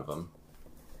 about a lot of them.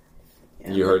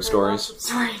 Yeah. You heard Lots stories? of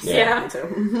stories. Yeah. Yeah.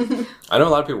 Me too. I know a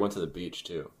lot of people went to the beach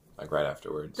too, like right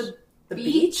afterwards. The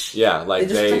beach? Yeah, like They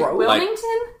just they drove? like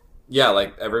Wilmington? yeah,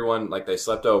 like everyone like they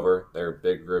slept over their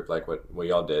big group like what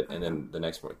we all did, and then the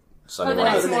next morning. Sunday Oh,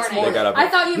 the morning, next they got up. I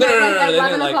thought you no, meant no, like no, at they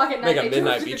 11 didn't o'clock at make night. a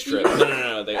midnight beach trip.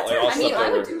 No. They That's like all right. I mean, slept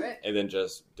I would over do it. and then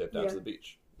just dipped out Yeah. to the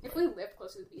beach. If we lived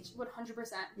close to the beach,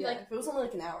 100%. Yeah, Like, if it was only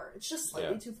like an hour. It's just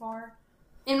slightly too far.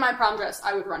 in my prom dress,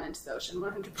 I would run into the ocean,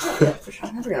 100%. Yeah, for sure.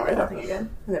 I'm never gonna wear that thing again.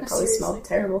 And it probably Seriously. smelled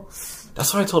terrible.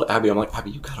 That's what I told Abby. I'm like,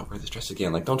 Abby, you gotta wear this dress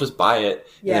again. Like, don't just buy it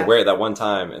and Yeah. then wear it that one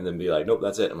time and then be like, nope,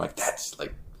 that's it. I'm like, that's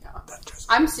like, Yeah. that dress.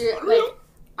 I'm serious. Like,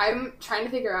 I'm trying to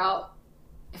figure out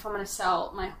if I'm going to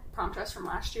sell my prom dress from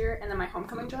last year and then my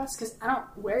homecoming dress, because I don't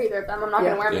wear either of them. I'm not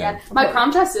going to wear them Yeah. again. My prom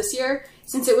dress this year,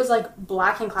 since it was like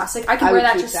black and classic, I can I wear would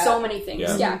that keep to that. so many things.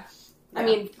 Yeah. Yeah. I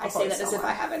mean, I'll I say probably that as sell if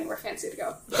mine. I have anywhere fancy to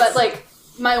go. But like,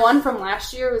 my one from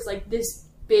last year was like this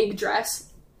big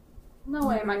dress. No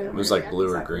way am I going to It wear was it like again. blue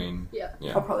or Exactly. green. Yeah.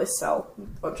 Yeah. I'll probably sell a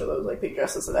bunch of those like big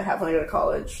dresses that I have when I go to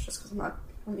college, just because I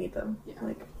don't need them. Yeah.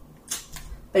 Like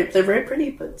they're very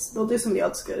pretty, but they'll do somebody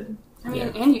else good. I mean,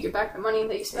 Yeah. and you get back the money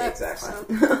that you Yeah, spent.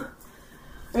 exactly. So.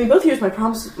 I mean, both years my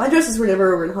proms, my dresses were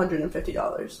never over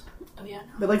 $150. Oh, yeah.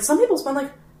 But like some people spend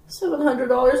like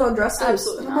 $700 on dresses.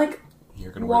 Absolutely And I'm not. like,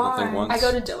 You're gonna wear the thing Why? once? I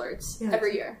go to Dillard's Yeah.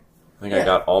 every year. I think Yeah. I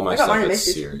got all my I got stuff mine at at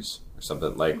Macy's. Sears or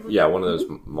something. Like, yeah, one of those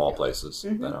mall places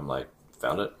that I'm like,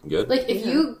 found it, good. Like, if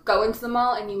Yeah. you go into the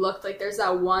mall and you look, like, there's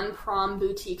that one prom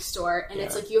boutique store, and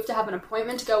it's Yeah. like you have to have an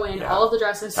appointment to go in. Yeah. All of the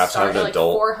dresses Have to start have at an like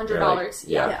adult. $400.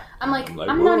 They're like- Yeah. I'm like, I'm like,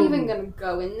 I'm not whoa. even gonna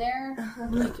go in there.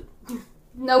 Like,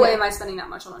 no way am I spending that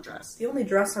much on a dress. the only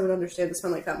dress I would understand to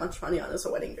spend like that much money on is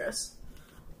a wedding dress.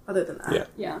 Other than that. Yeah.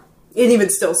 Yeah. And even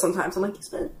still, sometimes I'm like, you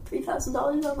spent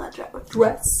 $3,000 on that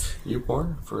dress. You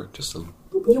wore for just a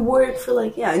You wore it for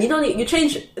like, yeah, and you don't need, you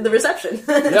change the reception.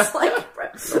 It's like,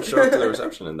 don't show up to the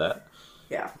reception in that.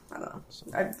 Yeah, I don't know.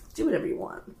 I do whatever you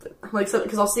want, but I'm like,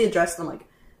 because I'll see a dress and I'm like,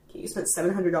 okay, you spent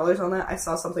 $700 on that. I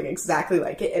saw something exactly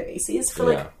like it at Macy's for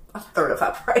Yeah. like a third of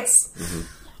that price.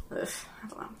 Ugh, I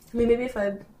don't know. I mean, maybe if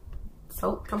I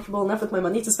felt comfortable enough with my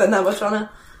money to spend that much on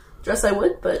a dress, I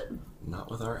would. But Not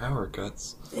with our hour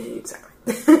cuts.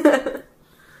 exactly.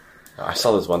 I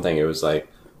saw this one thing. It was like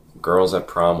girls at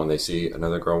prom when they see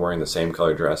another girl wearing the same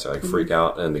color dress, they like freak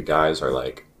out, and the guys are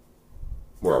like,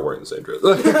 "We're all wearing the same dress."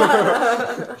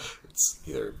 It's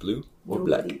either blue or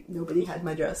black. Nobody had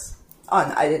my dress.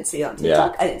 I didn't see it on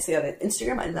TikTok. I didn't see it on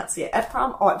Instagram. I did not see it at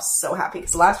prom. Oh, I'm so happy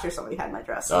because last year somebody had my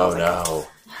dress. And I Oh was like, no!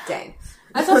 dang.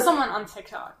 I saw someone on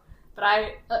TikTok, but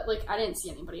I didn't see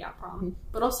anybody at prom.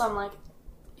 But also, I'm like,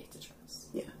 it's a dress.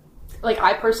 Yeah. Like,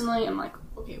 I personally am like,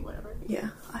 okay, whatever. Yeah,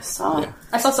 I saw. Yeah.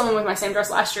 I saw someone with my same dress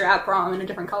last year at prom in a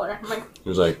different color. I'm like, It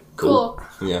was like cool.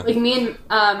 Yeah. Like, me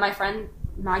and my friend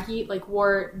Maggie, like,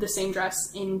 wore the same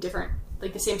dress in different,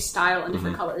 like, the same style in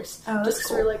different colors. Oh, just that's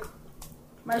because we're like,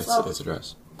 might as well. It's a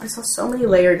dress. I saw so many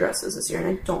layer dresses this year,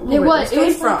 and I don't know It where was, this it came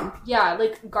was from. like, yeah,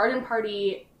 like, garden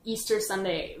party, Easter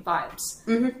Sunday vibes.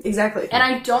 Exactly. And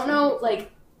I don't know,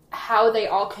 like, how they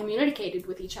all communicated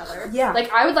with each other. Yeah.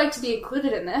 Like, I would like to be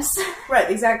included in this. Right,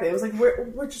 exactly. It was like,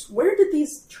 where did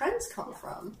these trends come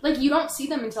from? Like, you don't see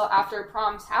them until after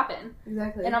proms happen.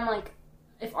 Exactly. And I'm like,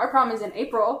 if our prom is in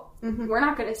April, we're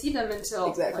not going to see them until,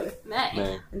 Exactly. like, May.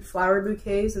 May. And flower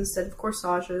bouquets instead of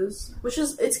corsages, which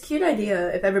is, it's a cute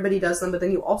idea if everybody does them, but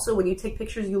then you also, when you take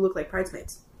pictures, you look like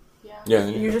bridesmaids. Yeah. Yeah.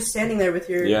 And you're just standing there with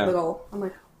your Yeah. little, I'm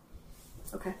like,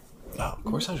 okay. Oh,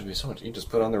 corsage would be so much. You can just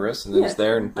put it on the wrist and then it's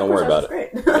there and don't worry Corsage about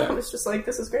it. is great. Yeah. It's just like,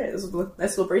 this is great. This is a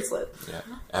nice little bracelet. Yeah.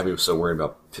 Abby was so worried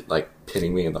about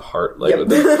pinning me in the heart. Like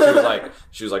Yep.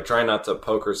 she was like trying not to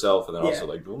poke herself, and then also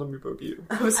Yeah. like, don't let me poke you.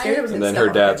 I was scared it was And going then to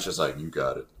her dad's just like, you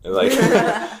got it. And like,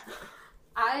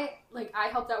 I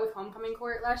helped out with homecoming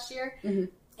court last year.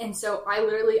 And so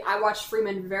I watched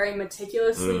Freeman very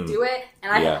meticulously do it.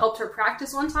 And I Yeah. had helped her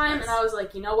practice one time. And I was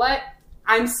like, you know what?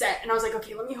 I'm set. And I was like,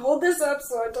 okay, let me hold this up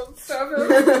so I don't stop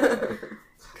it.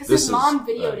 Because his mom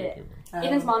videoed it.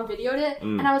 Aiden's mom videoed it.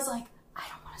 And I was like, I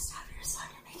don't want to stop your son.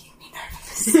 You're making me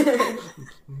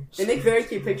nervous. They make very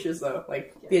cute pictures, though.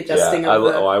 Like, the adjusting yeah, of the...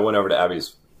 I went over to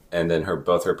Abby's, and then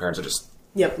both her parents are just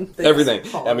Yep. everything.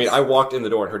 I mean, I walked in the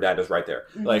door and her dad is right there,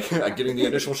 like getting the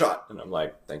initial shot, and I'm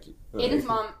like, thank you. Aiden's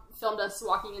mom filmed us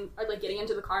walking in, or like getting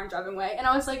into the car and driving away. And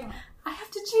I was like, I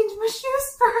have to change my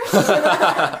shoes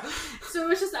first. So it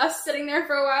was just us sitting there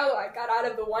for a while. I got out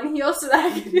of the one heel so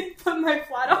that I could put my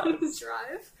flat on his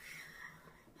drive.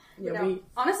 Yeah, You know,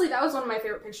 honestly, that was one of my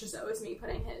favorite pictures, though, was me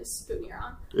putting his boutonniere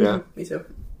on. Yeah. Me too.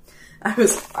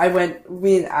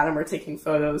 me and Adam were taking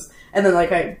photos, and then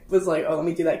like I was like, oh, let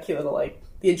me do that cute little like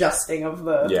the adjusting of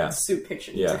the suit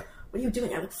picture. He's like, what are you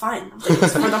doing? I look fine. I'm like,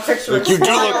 just for the picture. Like,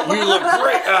 you look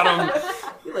great, Adam.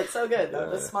 You look so good.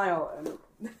 The smile and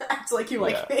act like you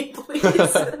like me,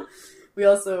 please.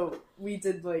 we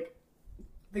did like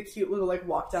the cute little like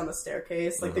walk down the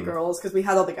staircase, like the girls, because we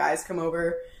had all the guys come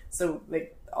over, so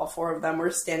like all 4 of them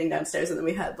were standing downstairs, and then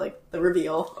we had like the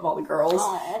reveal of all the girls.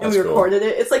 Aww. And we recorded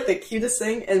it. It's like the cutest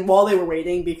thing. And while they were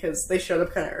waiting, because they showed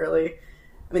up kind of early,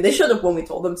 I mean they showed up when we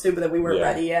told them to, but then we weren't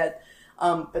ready yet.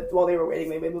 But while they were waiting,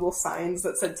 they made little signs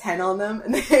that said 10 on them,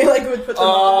 and they like would put them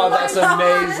on. Oh, that's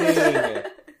amazing.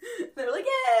 They were like,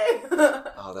 yay!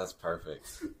 Oh, that's perfect.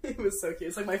 It was so cute.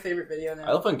 It's like my favorite video now.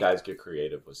 I love when guys get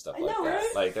creative with stuff I like know, that.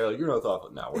 right? Like, they're like, you're not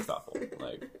thoughtful. No, we're thoughtful.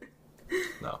 Like,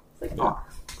 no. It's like, Yeah.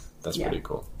 That's pretty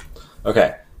cool.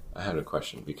 Okay, I had a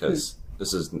question, because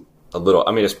this is a little,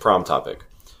 I mean, it's prom topic.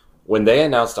 When they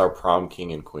announced our prom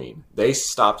king and queen, they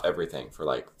stopped everything for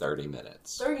like 30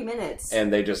 minutes. 30 minutes.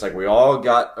 And they just like, we all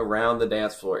got around the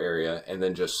dance floor area and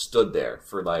then just stood there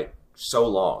for like so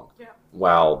long. Yeah.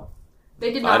 While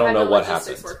They did not I don't have know the what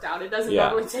logistics happened. worked out. It doesn't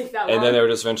normally take that long. And then they were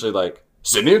just eventually like,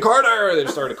 Sydney and Carter! They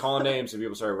just started calling names and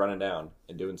people started running down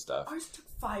and doing stuff. Ours took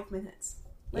 5 minutes.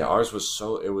 Yeah, ours was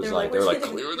so, it was like, they were like,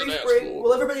 clear the dance floor.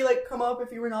 Will everybody like come up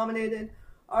if you were nominated?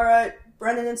 All right,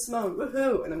 Brennan and Simone,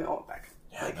 woohoo! And then we all went back.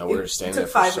 Yeah, like, no, we were standing there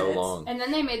took for 5 so minutes. long. And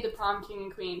then they made the prom king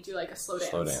and queen do like a slow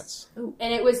dance. Slow dance.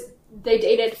 And it was, they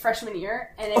dated freshman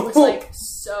year, and it was like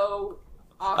so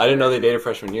awkward. I didn't know they dated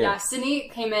freshman year. Yeah, Sydney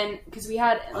came in, because we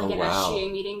had like an wow.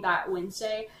 SGA meeting that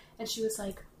Wednesday, and she was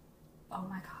like, oh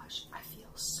my gosh, I feel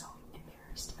so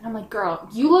embarrassed. And I'm like, girl,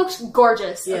 you looked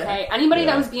gorgeous, okay? Anybody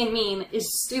that was being mean is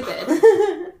stupid.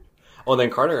 Well, then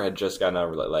Carter had just gotten out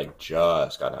of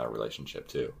a relationship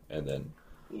too, and then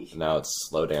now it's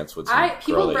slow dance with some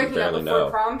People girl that you breaking up barely before know.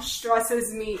 prom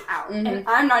stresses me out, and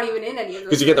I'm not even in any of those.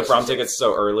 Because you get the prom relationships. tickets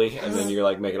so early, and then you're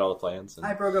like making all the plans. And...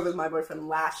 I broke up with my boyfriend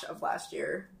last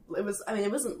year. It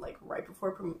wasn't like right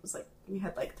before prom. It was like we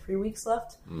had like 3 weeks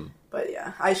left. But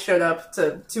yeah, I showed up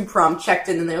to prom, checked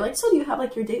in, and they were like, "So do you have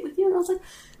like your date with you?" And I was like,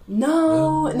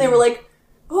 "No." And they were like,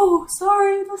 "Oh,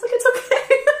 sorry." And I was like, "It's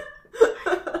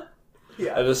okay."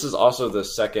 Yeah. And this is also the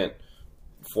second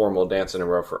formal dance in a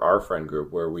row for our friend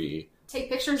group where we take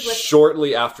pictures with.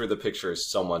 Shortly after the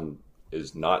pictures, someone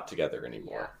is not together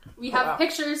anymore. Yeah. We have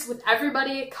pictures with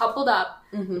everybody coupled up,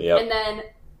 Yep. and then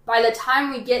by the time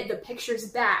we get the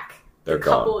pictures back, They're the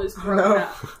couple gone. is broken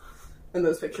up. And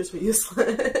those pictures were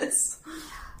useless.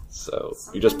 So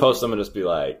you just post them and just be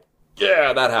like,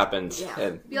 "Yeah, that happened." Yeah.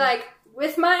 And Be like,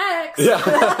 with my ex.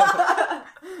 yeah.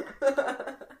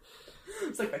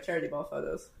 It's like my charity ball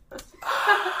photos. Woohoo!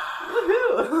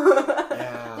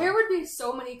 Yeah. There would be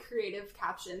so many creative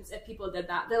captions if people did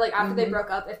that. They're like, after they broke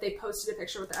up, if they posted a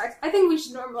picture with their ex. I think we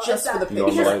should normalize Just that. for the picture.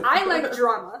 Because Normalize. I like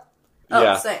drama. Oh,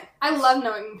 Yeah. same. I love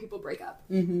knowing when people break up.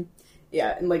 Mm-hmm.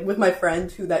 Yeah, and like with my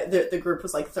friend, who the group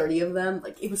was like 30 of them.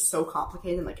 Like it was so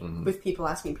complicated. Like with people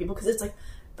asking people, because it's like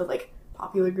the like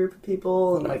popular group of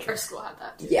people, and like Our school had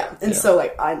that too. yeah. And so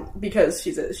like because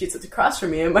she sits across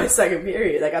from me in my second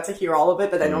period, I got to hear all of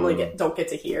it, but I normally don't get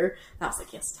to hear. And I was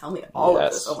like, yes, tell me all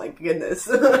of this. Oh my goodness,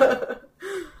 I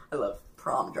love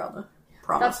prom drama.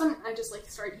 Prom. That's when I just like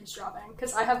started eavesdropping,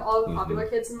 because I have all the popular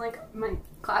kids in like my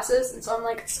classes, and so I'm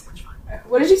like, it's so much fun.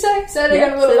 What did you say? Say it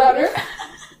again a little louder.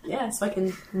 Yeah, so I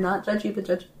can not judge you, but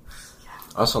judge.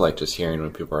 I also like just hearing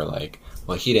when people are like,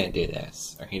 "Well, he didn't do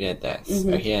this, or he did this,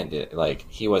 or he didn't do like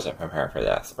he wasn't prepared for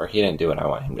this, or he didn't do what I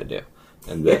want him to do."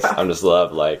 And this, I'm just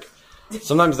love like.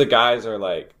 Sometimes the guys are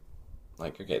like,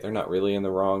 okay, they're not really in the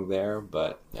wrong there,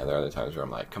 but yeah, there are other times where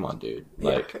I'm like, "Come on, dude!"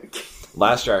 Like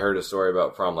last year, I heard a story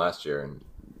about prom last year, and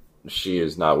she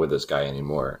is not with this guy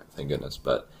anymore, thank goodness.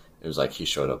 But it was like he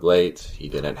showed up late. He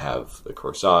didn't have the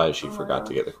corsage. He forgot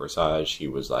to get the corsage. He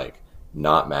was like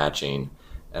not matching,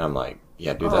 and I'm like,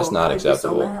 yeah, dude, that's not I'd be so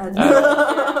acceptable mad. at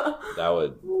all. That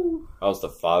would. I was the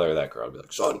father of that girl. I'd be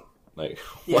like, son, like,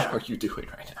 what Yeah. are you doing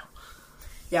right now?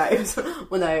 Yeah, it was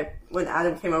when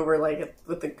Adam came over like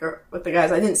with the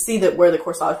guys. I didn't see where the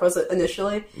corsage was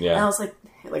initially. Yeah. And I was like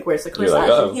where's the You're corsage? like,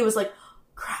 "Oh." And he was like,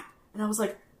 crap. And I was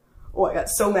like, oh, I got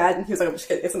so mad. And he was like, I'm just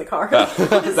kidding. It's in the car.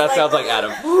 That sounds like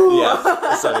Adam. Yeah,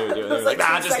 that's what he would do. He was like,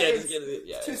 nah, 2 just get seconds. it.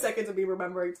 Yeah, 2 seconds of me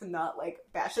remembering to not like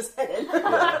bash his head in.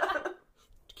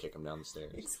 Kick him down the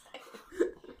stairs.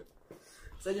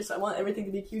 So I want everything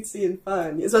to be cutesy and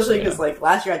fun, especially because like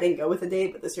last year I didn't go with a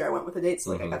date, but this year I went with a date, so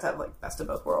like I got to have like best of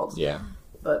both worlds. Yeah.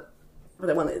 But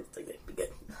I wanted it to be good.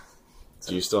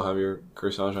 Do you still have your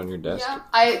corsage on your desk? Yeah,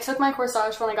 I took my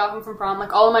corsage when I got home from prom,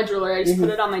 like all of my jewelry, I just put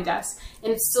it on my desk,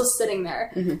 and it's still sitting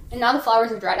there. And now the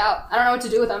flowers have dried out. I don't know what to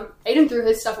do with them. Aiden threw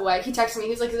his stuff away. He texted me,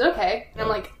 he's like, is it okay? And I'm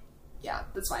like, yeah,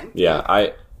 that's fine. Yeah,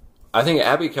 I think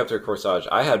Abby kept her corsage.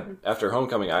 I had, after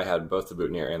homecoming, I had both the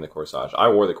boutonniere and the corsage. I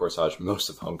wore the corsage most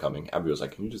of homecoming. Abby was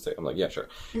like, can you just take, I'm like, yeah, sure.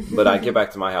 But I get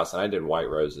back to my house and I did white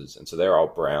roses, and so they're all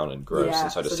brown and gross, Yeah,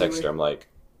 and so I just so texted her, I'm like,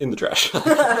 in the trash.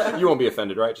 You won't be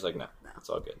offended, right? She's like, no, it's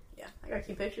all good. Yeah, I gotta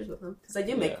keep pictures with them because I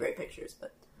do make great pictures,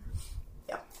 but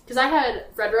yeah. Because I had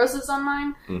red roses on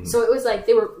mine, so it was like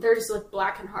they're just like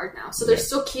black and hard now, so they're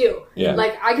still cute. Yeah.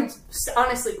 Like I could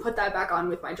honestly put that back on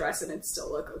with my dress and it'd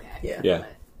still look okay. Yeah. Yeah.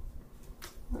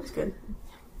 That's good.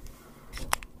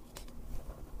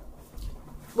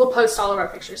 We'll post all of our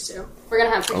pictures too. We're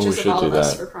gonna have pictures of all of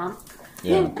us for prom.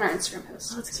 Yeah. And our Instagram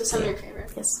posts. So some of your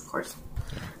favorites. Yes, of course.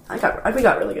 We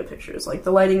got really good pictures. Like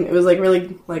the lighting, it was like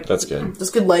really like That's good.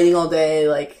 Just good lighting all day.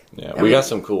 Like Yeah, we got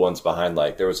some cool ones behind.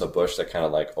 Like there was a bush that kind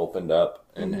of like opened up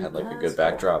and had like a good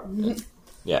backdrop. And,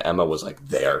 yeah, Emma was like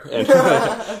there. And,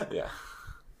 yeah.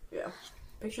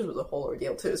 Pictures was a whole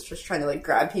ordeal too. It's just trying to like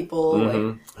grab people.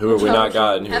 Like, who have we not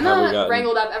gotten? Who have we Emma gotten?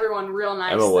 wrangled up everyone real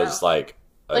nice. Emma was though. like,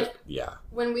 yeah.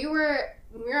 When we were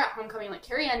at homecoming, like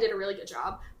Carrie Ann did a really good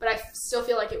job, but I still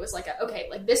feel like it was like okay,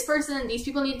 like this person, these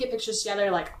people need to get pictures together,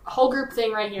 like a whole group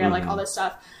thing right here, like all this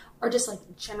stuff. Or just like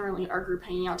generally our group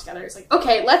hanging out together. It's like,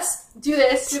 okay, let's do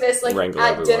this, like Wrangle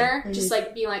at everyone. dinner, just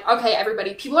like being like, okay,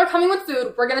 everybody, people are coming with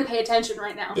food, we're gonna pay attention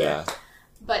right now. Yeah.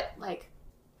 But like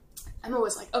Emma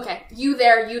was like, okay, you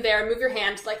there, move your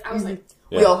hand. Like I was like,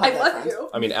 we all I had love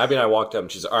you. I mean, Abby and I walked up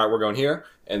and she's like, all right, we're going here.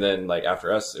 And then like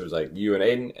after us, it was like you and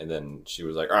Aiden. And then she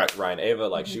was like, all right, Ryan, Ava.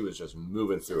 Like she was just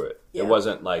moving through it. Yeah. It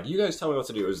wasn't like, you guys tell me what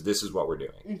to do. It was, this is what we're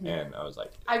doing. And I was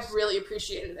like, I really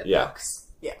appreciated it. Yeah. Books.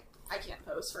 Yeah. I can't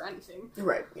pose for anything.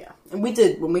 Right, yeah. And we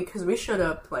did, because we showed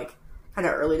up, like, kind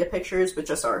of early to pictures, but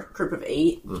just our group of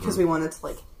 8, because we wanted to,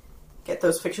 like, get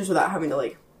those pictures without having to,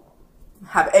 like,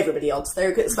 have everybody else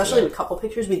there. Especially with couple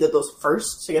pictures, we did those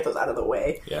first to get those out of the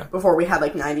way. Yeah. Before we had,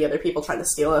 like, 90 other people trying to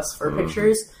steal us for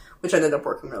pictures, which ended up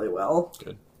working really well.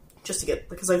 Good. Just to get,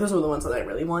 because, like, those were the ones that I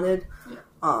really wanted.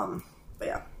 Yeah. But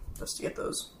yeah, just to get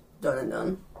those done and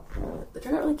done. They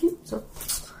turned out really cute, so...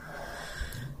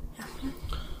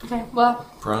 Okay, well,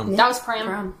 prom. that was prom.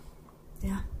 Prom.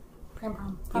 Yeah.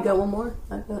 Prom. You got one more?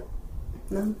 I got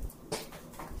none.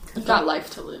 You've got life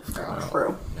to live, girl.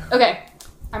 True. Okay,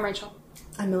 I'm Rachel.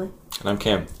 I'm Millie. And I'm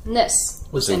Cam. And this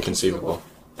Was Inconceivable.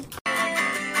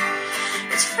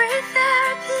 It's free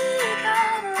therapy,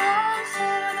 come along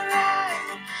for the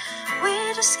ride.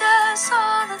 We discuss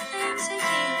all the things that you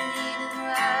need in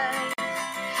life.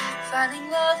 Finding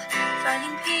love,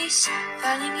 finding peace,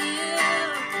 finding you.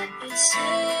 It's